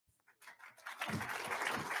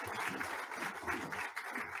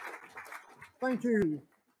Thank you.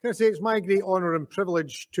 Can I say it's my great honour and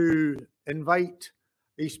privilege to invite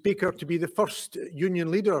a speaker to be the first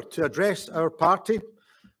union leader to address our party,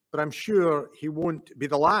 but I'm sure he won't be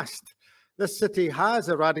the last. This city has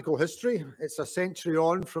a radical history. It's a century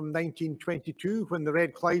on from 1922, when the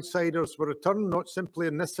Red Clydesiders were returned, not simply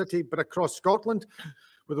in this city, but across Scotland,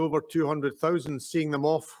 with over 200,000 seeing them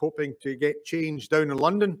off, hoping to get change down in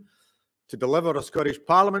London, to deliver a Scottish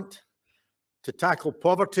Parliament, to tackle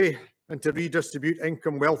poverty and to redistribute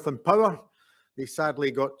income, wealth and power. They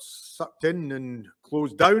sadly got sucked in and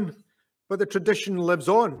closed down, but the tradition lives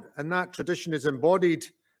on, and that tradition is embodied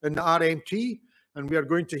in the RMT, and we are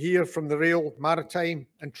going to hear from the Rail, Maritime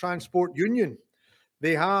and Transport Union.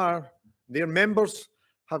 Their members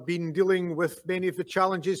have been dealing with many of the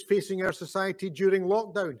challenges facing our society during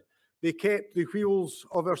lockdown. They kept the wheels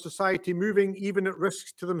of our society moving, even at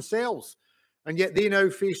risk to themselves, and yet they now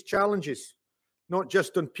face challenges, not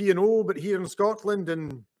just on P&O, but here in Scotland,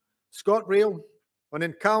 and ScotRail, and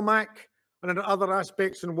in CalMac, and in other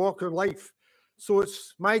aspects and walk of life. So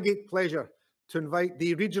it's my great pleasure to invite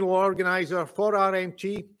the regional organiser for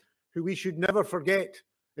RMT, who we should never forget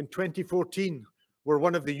in 2014 were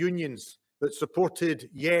one of the unions that supported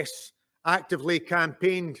Yes, actively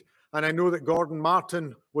campaigned, and I know that Gordon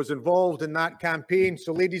Martin was involved in that campaign.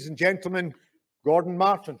 So ladies and gentlemen, Gordon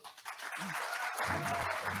Martin.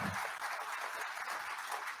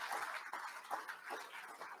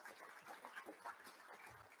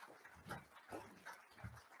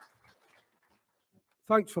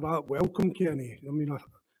 Thanks for that welcome, Kenny. I mean, I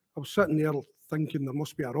was sitting there thinking there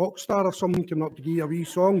must be a rock star or something coming up to give you a wee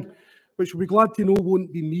song, which we'll be glad to know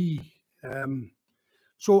won't be me.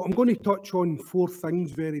 So I'm going to touch on four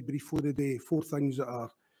things very briefly today, four things that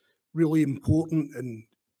are really important and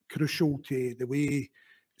crucial to the way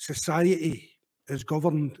society is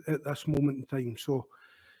governed at this moment in time. So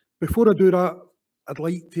before I do that, I'd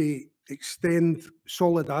like to extend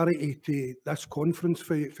solidarity to this conference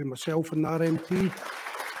for myself and the RMT.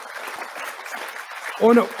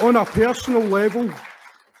 On a personal level,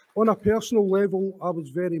 I was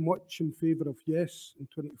very much in favour of Yes in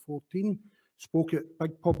 2014, spoke at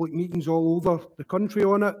big public meetings all over the country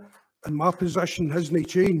on it, and my position hasn't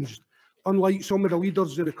changed, unlike some of the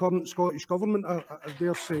leaders of the current Scottish Government, I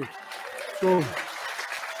dare say.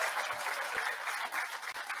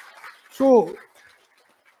 So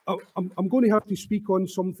I'm going to have to speak on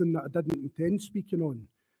something that I didn't intend speaking on,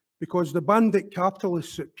 because the bandit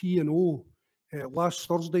capitalists at P&O last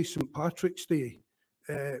Thursday, St Patrick's Day,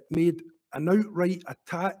 made an outright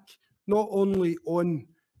attack not only on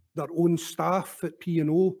their own staff at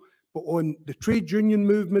P&O, but on the trade union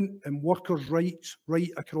movement and workers' rights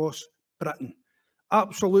right across Britain.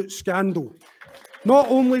 Absolute scandal. Not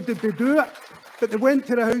only did they do it, but they went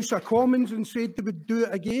to the House of Commons and said they would do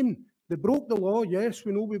it again. They broke the law, yes,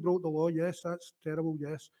 we know we broke the law, yes, that's terrible,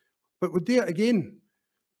 yes, but we'll do it again.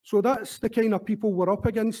 So that's the kind of people we're up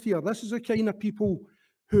against here. This is the kind of people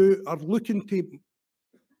who are looking to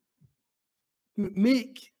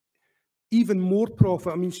make even more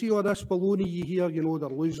profit. I mean, see all this baloney you hear, you know, they're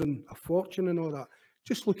losing a fortune and all that.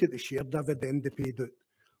 Just look at the share dividend they paid out.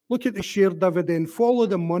 Look at the share dividend, follow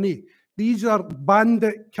the money. These are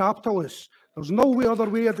bandit capitalists. There's no other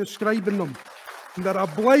way of describing them. And they're a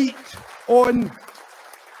blight on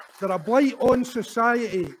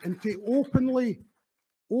society, and to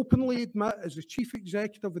openly admit as the chief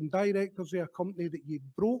executive and directors of a company that you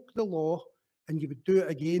broke the law and you would do it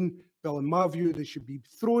again, well, in my view, they should be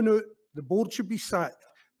thrown out, the board should be sacked,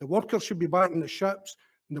 the workers should be back in the ships,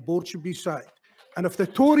 and the board should be sacked. And if the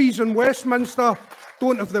Tories in Westminster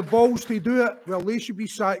don't have the balls to do it, well, they should be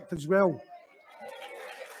sacked as well.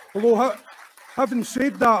 Although, having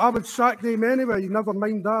said that, I would sack them anyway, never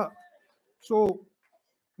mind that. So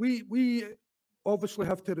we obviously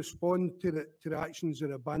have to respond to the actions of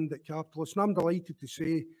the bandit capitalists. And I'm delighted to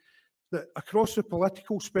say that across the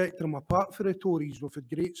political spectrum, apart from the Tories, we've had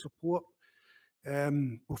great support.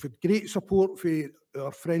 We've had great support for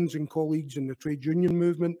our friends and colleagues in the trade union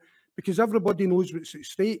movement, because everybody knows what's at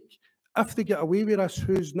stake. If they get away with this,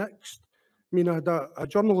 who's next? I mean, I had a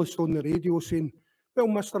journalist on the radio saying, well,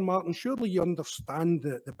 Mr. Martin, surely you understand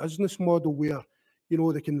the business model where, you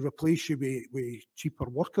know, they can replace you with cheaper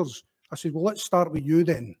workers. I said, well, let's start with you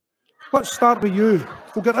then. Let's start with you.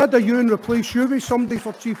 We'll get rid of you and replace you with somebody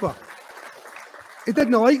for cheaper. He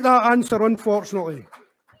didn't like that answer, unfortunately.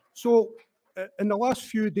 So in the last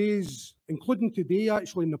few days, including today,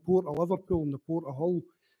 actually, in the Port of Liverpool and the Port of Hull,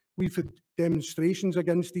 we've had demonstrations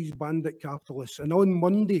against these bandit capitalists. And on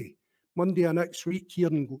Monday of next week here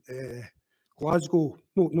in Glasgow,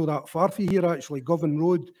 not that far from here actually, Govan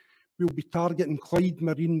Road, we'll be targeting Clyde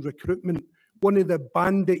Marine Recruitment one of the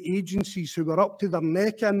bandit agencies who were up to their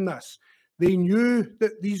neck in this. They knew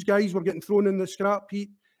that these guys were getting thrown in the scrap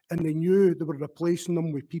heap, and they knew they were replacing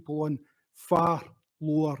them with people on far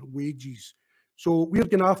lower wages. So we're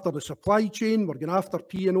going after the supply chain, we're going after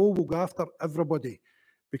P&O, we'll go after everybody,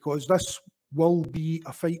 because this will be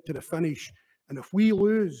a fight to the finish. And if we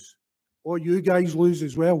lose, all you guys lose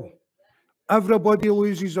as well. Everybody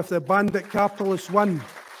loses if the bandit capitalists win.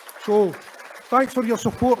 So thanks for your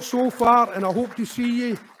support so far, and I hope to see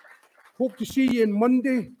you. Hope to see you on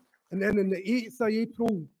Monday, and then on the 8th of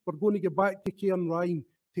April, we're going to get back to Cairnryan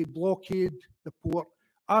to blockade the port.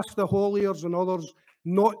 Ask the hauliers and others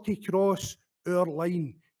not to cross our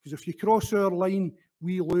line, because if you cross our line,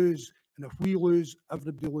 we lose, and if we lose,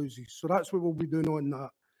 everybody loses. So that's what we'll be doing on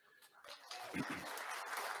that.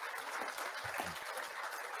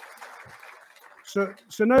 So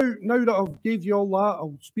now that I've gave you all that,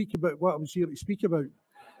 I'll speak about what I was here to speak about.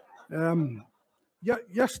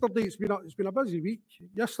 Yesterday, it's been a busy week.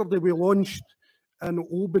 Yesterday we launched in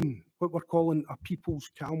Oban what we're calling a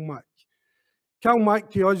People's CalMac.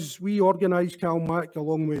 CalMac to us, we organise CalMac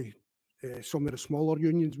along with some of the smaller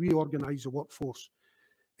unions. We organise the workforce.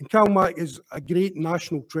 And CalMac is a great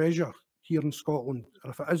national treasure here in Scotland.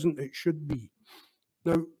 And if it isn't, it should be.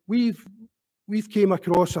 Now, we've came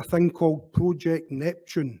across a thing called Project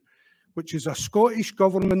Neptune, which is a Scottish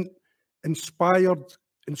government-inspired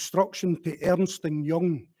instruction to Ernst &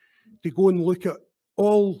 Young to go and look at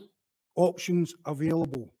all options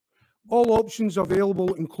available. All options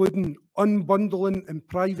available, including unbundling and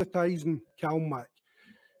privatising CalMac.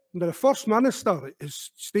 Now, the First Minister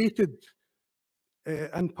has stated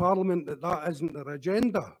in Parliament that that isn't their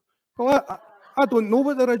agenda. Well, I don't know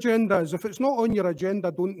what their agenda is. If it's not on your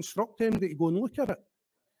agenda, don't instruct anybody to go and look at it.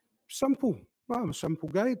 Simple. I'm a simple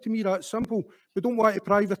guy. To me, that's simple. We don't want to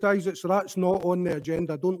privatise it, so that's not on the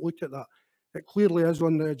agenda. Don't look at that. It clearly is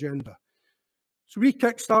on the agenda. So we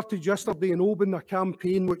kick-started yesterday in Oban a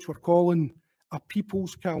campaign which we're calling a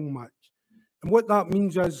People's CalMac. And what that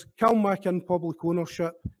means is CalMac in public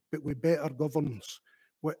ownership, but with better governance.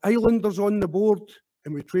 With islanders on the board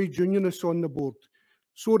and with trade unionists on the board,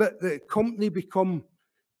 so that the company become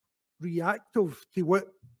reactive to what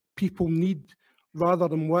people need rather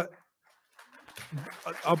than what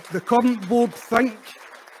the current board think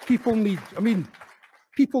people need. I mean,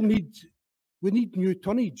 we need new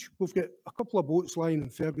tonnage. We've got a couple of boats lying in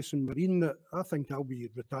Ferguson Marine that I think I'll be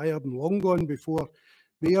retired and long gone before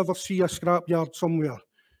they ever see a scrapyard somewhere,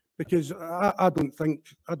 because I don't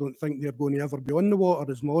think they're going to ever be on the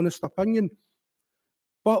water, is my honest opinion.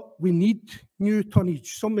 But we need new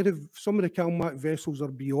tonnage. Some of the CalMac vessels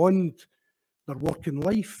are beyond their working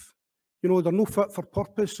life. You know, they're no fit for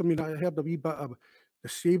purpose. I mean, I heard a wee bit of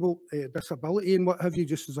disability and what have you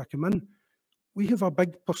just as I come in. We have a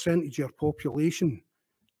big percentage of our population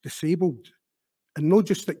disabled. And not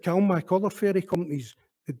just at CalMac, other ferry companies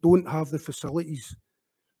that don't have the facilities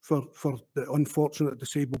for the unfortunate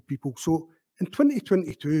disabled people. So in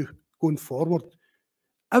 2022, going forward,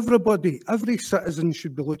 every citizen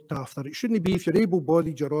should be looked after. It shouldn't be if you're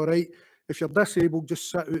able-bodied, you're all right. If you're disabled, just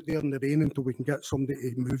sit out there in the rain until we can get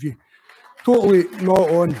somebody to move you. Totally not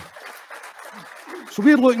on. So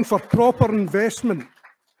we're looking for proper investment.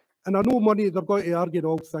 And I know money, they're going to argue the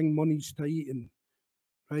whole thing, money's tight, and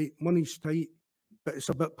right, money's tight. But it's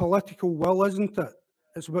about political will, isn't it?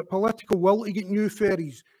 It's about political will to get new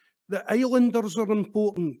ferries. The islanders are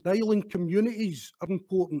important. The island communities are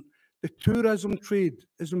important. The tourism trade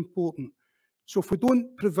is important. So if we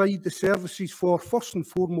don't provide the services for, first and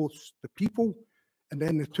foremost, the people, and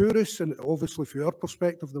then the tourists, and obviously from our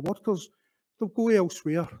perspective, the workers, they'll go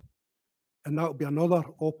elsewhere. And that'll be another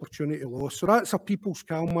opportunity lost. So that's a People's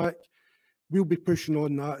CalMac. We'll be pushing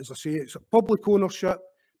on that. As I say, it's a public ownership,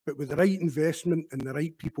 but with the right investment and the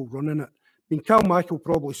right people running it. I mean, CalMac will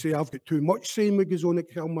probably say, I've got too much saying what goes on at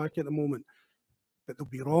CalMac at the moment. But they'll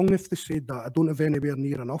be wrong if they said that. I don't have anywhere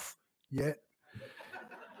near enough yet.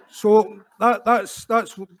 So that's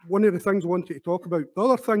one of the things I wanted to talk about.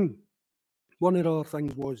 One of the other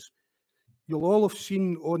things was, you'll all have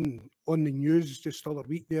seen on the news just the other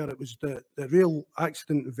week there, it was the Rail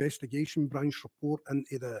Accident Investigation Branch report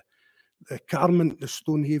into the Carmant, the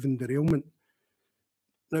Stonehaven derailment.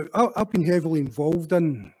 Now, I've been heavily involved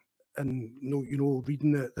in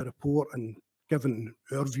reading the report and giving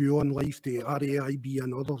our view on life to RAIB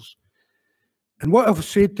and others. And what I've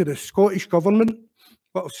said to the Scottish Government,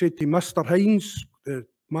 what I've said to Mr. Hines, the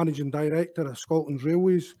Managing Director of Scotland's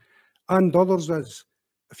Railways, and others is,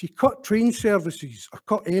 if you cut train services or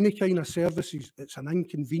cut any kind of services, it's an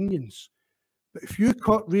inconvenience. But if you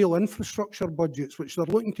cut rail infrastructure budgets, which they're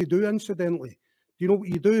looking to do incidentally, do you know what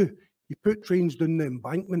you do? you put trains down the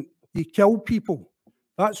embankment, you kill people.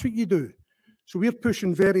 That's what you do. So we're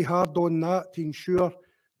pushing very hard on that to ensure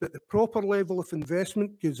that the proper level of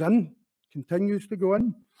investment goes in, continues to go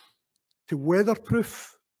in, to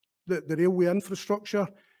weatherproof the railway infrastructure,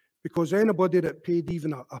 because anybody that paid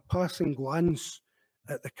even a passing glance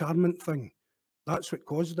at the Carmont thing, that's what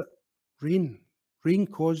caused it. Rain. Rain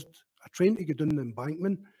caused a train to go down the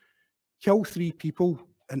embankment, kill 3 people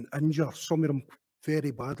and injure some of them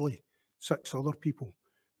very badly, 6 other people.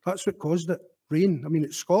 That's what caused it. Rain. I mean,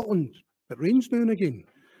 it's Scotland, but rain's now and again.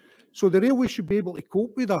 So the railway should be able to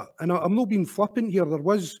cope with that. And I'm not being flippant here. There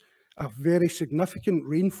was a very significant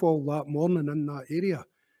rainfall that morning in that area.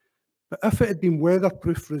 But if it had been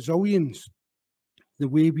weatherproof resilience, the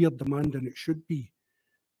way we're demanding it should be,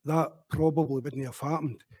 that probably wouldn't have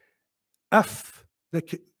happened. If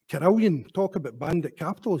the Carillion, talk about bandit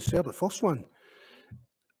capitalists, they're the first one.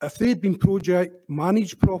 If they'd been project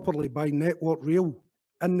managed properly by Network Rail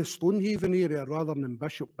in the Stonehaven area rather than in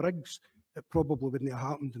Bishop Briggs, it probably wouldn't have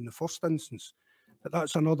happened in the first instance. But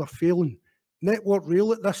that's another failing. Network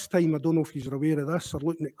Rail at this time, I don't know if you're aware of this, are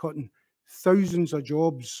looking at cutting thousands of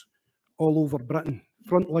jobs all over Britain,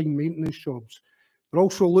 frontline maintenance jobs. They're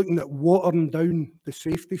also looking at watering down the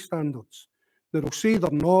safety standards. They'll say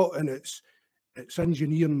they're not, and it's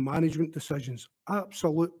engineering management decisions.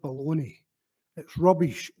 Absolute baloney. It's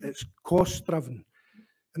rubbish. It's cost-driven.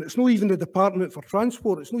 And it's not even the Department for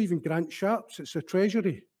Transport. It's not even Grant Shapps. It's the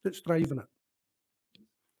Treasury that's driving it.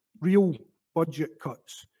 Real budget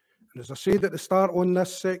cuts. And as I said at the start on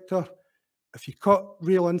this sector, if you cut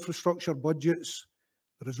rail infrastructure budgets,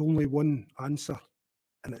 there is only one answer,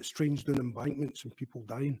 and it's trains down embankments and people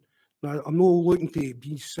dying. Now, I'm not looking to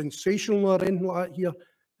be sensational or anything like that here.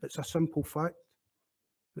 It's a simple fact.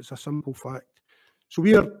 It's a simple fact. So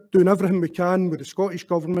we are doing everything we can with the Scottish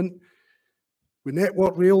Government, with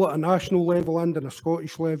Network Rail at a national level and at a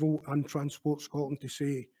Scottish level, and Transport Scotland, to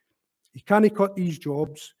say, you can't cut these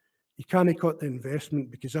jobs, you can't cut the investment,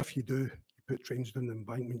 because if you do, you put trains down the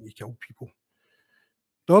embankment, you kill people.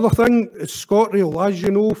 The other thing is ScotRail. As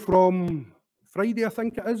you know, from Friday, I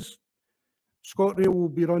think it is, ScotRail will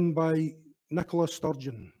be run by Nicola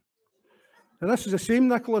Sturgeon. And this is the same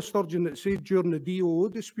Nicola Sturgeon that said during the DOO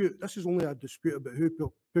dispute, this is only a dispute about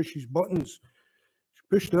who pushes buttons. She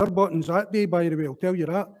pushed our buttons that day, by the way, I'll tell you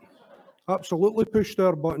that. Absolutely pushed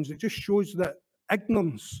our buttons. It just shows that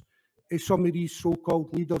ignorance of some of these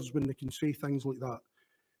so-called leaders when they can say things like that.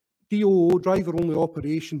 DOO, driver-only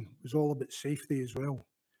operation, was all about safety as well.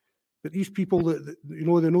 But these people, that you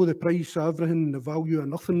know, they know the price of everything, the value of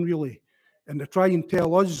nothing really, and they try and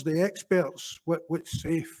tell us, the experts, what's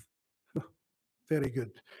safe. Very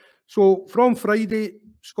good. So from Friday,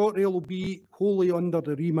 ScotRail will be wholly under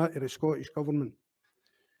the remit of the Scottish Government.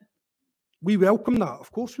 We welcome that,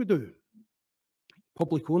 of course we do.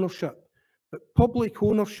 Public ownership. But public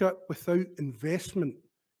ownership without investment.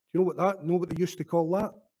 Do you know what they used to call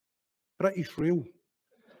that? British Rail.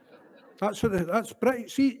 That's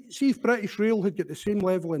British. See if British Rail had got the same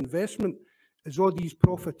level of investment as all these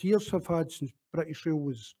profiteers have had since British Rail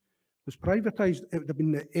was privatised, it would have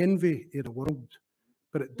been the envy of the world.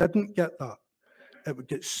 But it didn't get that. It would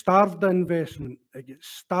get starved of investment. It gets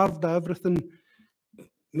starved of everything. You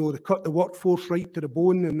know, they cut the workforce right to the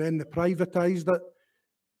bone, and then they privatised it,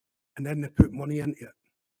 and then they put money into it.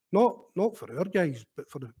 Not for our guys,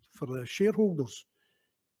 but for the shareholders.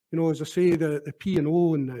 You know, as I say, the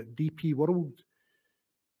P&O and the DP world,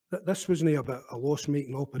 this wasn't a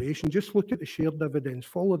loss-making operation. Just look at the share dividends.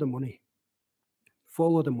 Follow the money.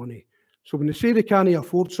 Follow the money. So when they say they can't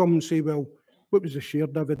afford something, say, well, what was the share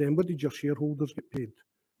dividend? What did your shareholders get paid?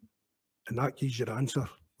 And that gives your answer,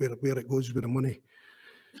 where it goes with the money.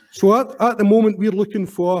 So at the moment, we're looking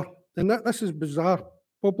for, and this is bizarre,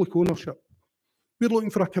 public ownership. We're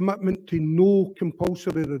looking for a commitment to no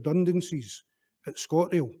compulsory redundancies at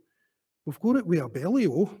ScotRail. We've got it with a belly,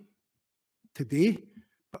 today,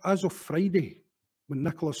 but as of Friday, when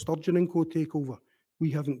Nicola Sturgeon and co take over,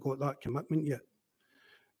 we haven't got that commitment yet.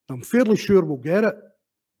 I'm fairly sure we'll get it,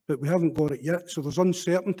 but we haven't got it yet. So there's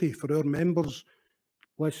uncertainty for our members,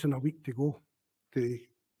 less than a week to go to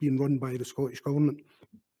being run by the Scottish Government.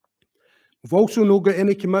 We've also not got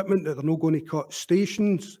any commitment that they're not going to cut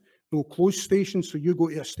stations, no close stations, so you go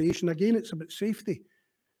to a station. Again, it's about safety.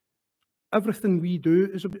 Everything we do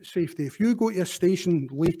is about safety. If you go to a station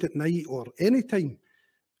late at night or any time,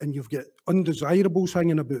 and you've got undesirables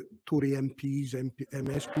hanging about, Tory MPs,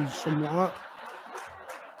 MSPs, something like that,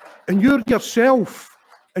 and you're yourself,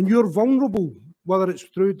 and you're vulnerable, whether it's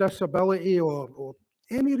through disability or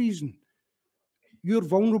any reason, you're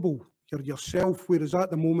vulnerable, you're yourself, whereas at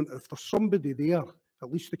the moment, if there's somebody there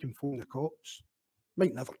at least they can phone the cops.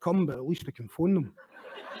 Might never come, but at least they can phone them.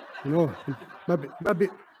 You know,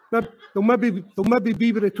 they'll maybe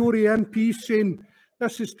be with the Tory MPs saying,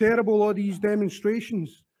 this is terrible, all these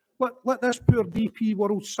demonstrations. Let this poor DP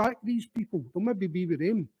world sack these people. They'll maybe be with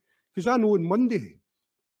them. Because I know on Monday,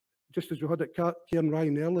 just as we had at Cairn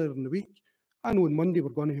Ryan earlier in the week, I know on Monday we're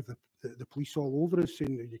going to have the police all over us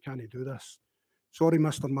saying that you can't do this. Sorry,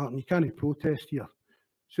 Mr. Martin, you can't protest here.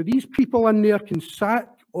 So these people in there can sack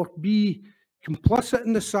or be complicit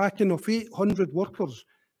in the sacking of 800 workers,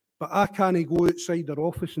 but I can't go outside their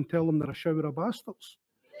office and tell them they're a shower of bastards.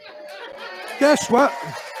 Guess what?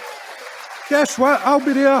 Guess what? I'll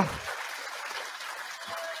be there.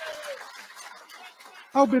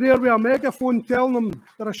 I'll be there with a megaphone telling them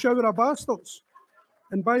they're a shower of bastards.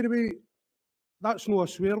 And by the way, that's not a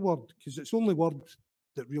swear word, because it's the only word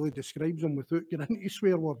that really describes them without getting into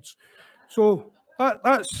swear words. So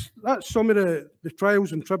that's some of the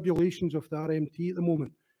trials and tribulations of the RMT at the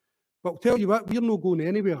moment. But I'll tell you what, we're not going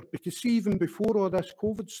anywhere, because see, even before all this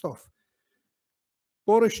COVID stuff,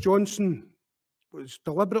 Boris Johnson was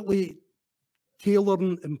deliberately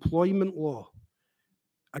tailoring employment law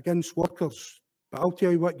against workers. But I'll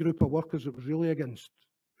tell you what group of workers it was really against.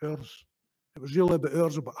 Ours. It was really about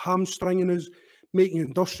ours, about hamstringing us, making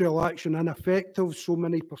industrial action ineffective. So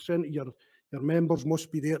many percent of your members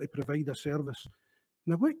must be there to provide a service.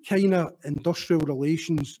 Now, what kind of industrial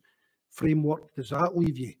relations framework does that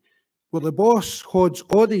leave you? Where the boss hods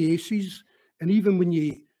all the aces, and even when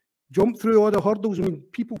you jump through all the hurdles, I mean,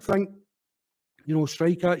 people think, you know,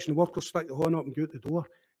 strike action, the workers stick the horn up and go out the door.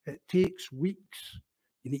 It takes weeks.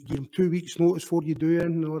 You need to give them 2 weeks' notice before you do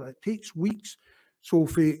anything. It takes weeks. So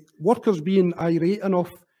for workers being irate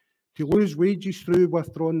enough to lose wages through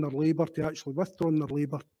withdrawing their labour to actually withdrawing their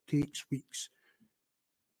labour takes weeks.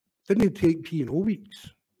 Didn't take P&O weeks.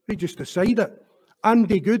 They just decide it.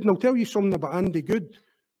 Andy Good, and I'll tell you something about Andy Good.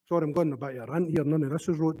 Sorry, I'm going a bit of a rant here. None of this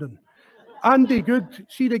is wrote down. Andy Good,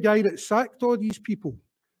 see the guy that sacked all these people?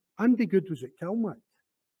 Andy Good was at Kilmac.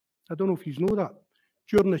 I don't know if you know that.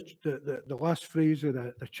 During the last phase of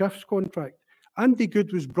the Chiefs contract, Andy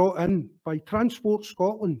Good was brought in by Transport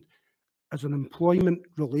Scotland as an employment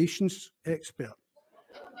relations expert.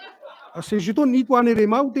 I says, you don't need one of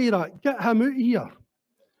them, I'll do that. Get him out of here.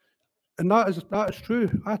 And that is true.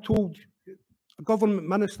 I told a government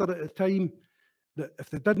minister at the time that if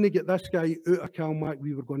they didn't get this guy out of Kilmac,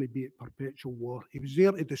 we were going to be at perpetual war. He was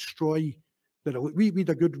there to destroy we had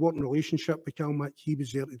a good working relationship with Kilmac. He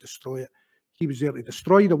was there to destroy it. He was there to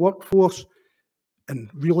destroy the workforce,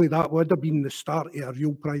 and really that would have been the start of a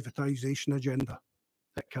real privatisation agenda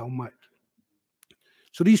at Kilmac.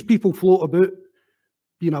 So these people float about,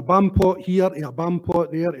 being a bam pot here, to a bam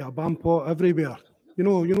pot there, to a bam pot everywhere. You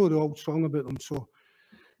know the old song about them. So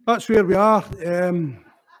that's where we are.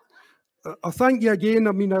 I thank you again.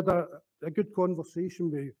 I mean, I had a good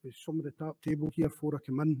conversation with some of the top table here before I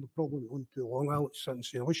come in. We're probably not on too long. Alex sitting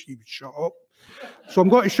saying, I wish you would shut up. So I'm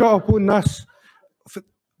going to shut up on this. I've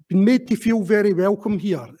been made to feel very welcome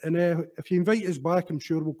here. And if you invite us back, I'm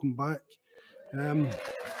sure we'll come back.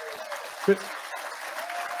 But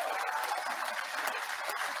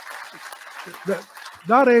the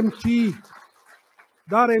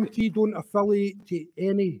RMT don't affiliate to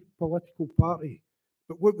any political party.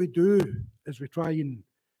 But what we do is we try and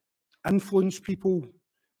influence people,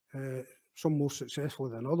 some more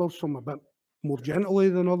successfully than others, some a bit more gently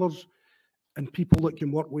than others, and people that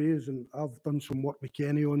can work with us. And I've done some work with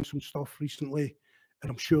Kenny on some stuff recently,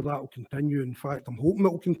 and I'm sure that will continue. In fact, I'm hoping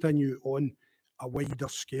it will continue on a wider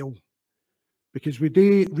scale, because we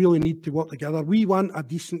do really need to work together. We want a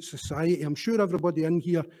decent society. I'm sure everybody in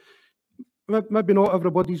here, maybe not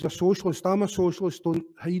everybody's a socialist. I'm a socialist, don't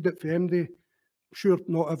hide it for MD. I'm sure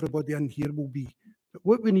not everybody in here will be. But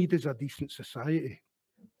what we need is a decent society.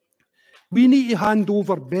 We need to hand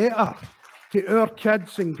over better to our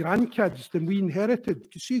kids and grandkids than we inherited.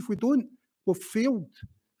 Because see, if we don't, we've failed.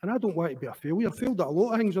 And I don't want to be a failure. I've failed at a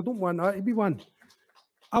lot of things. I don't want that to be one.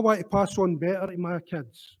 I want to pass on better to my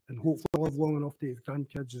kids and hopefully live long enough to have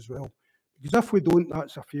grandkids as well. Because if we don't,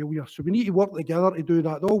 that's a failure. So we need to work together to do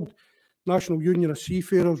that. The old National Union of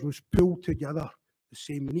Seafarers was pulled together the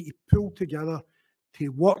same. We need to pull together to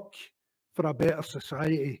work for a better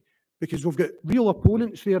society, because we've got real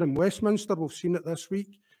opponents there in Westminster. We've seen it this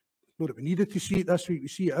week. Not that we needed to see it this week. We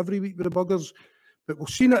see it every week with the buggers. But we've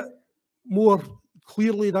seen it more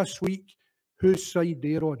clearly this week, whose side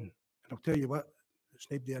they're on. And I'll tell you what, it's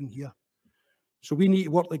nobody in here. So we need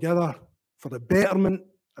to work together for the betterment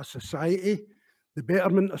of society, the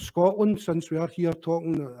betterment of Scotland, since we are here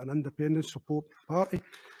talking an independent support party.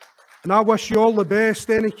 And I wish you all the best,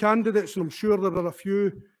 any candidates, and I'm sure there are a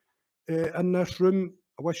few in this room.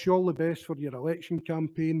 I wish you all the best for your election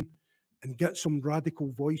campaign and get some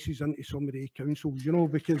radical voices into some of the councils, you know,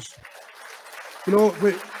 because, you know,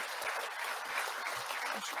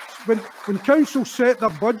 when councils set their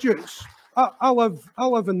budgets, I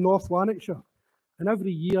live in North Lanarkshire, and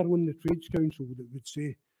every year when the Trades Council would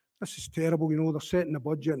say, this is terrible, you know, they're setting the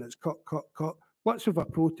budget and it's cut. Let's have a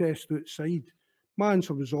protest outside. My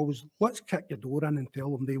answer was always, let's kick your door in and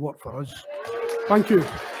tell them they work for us. Thank you.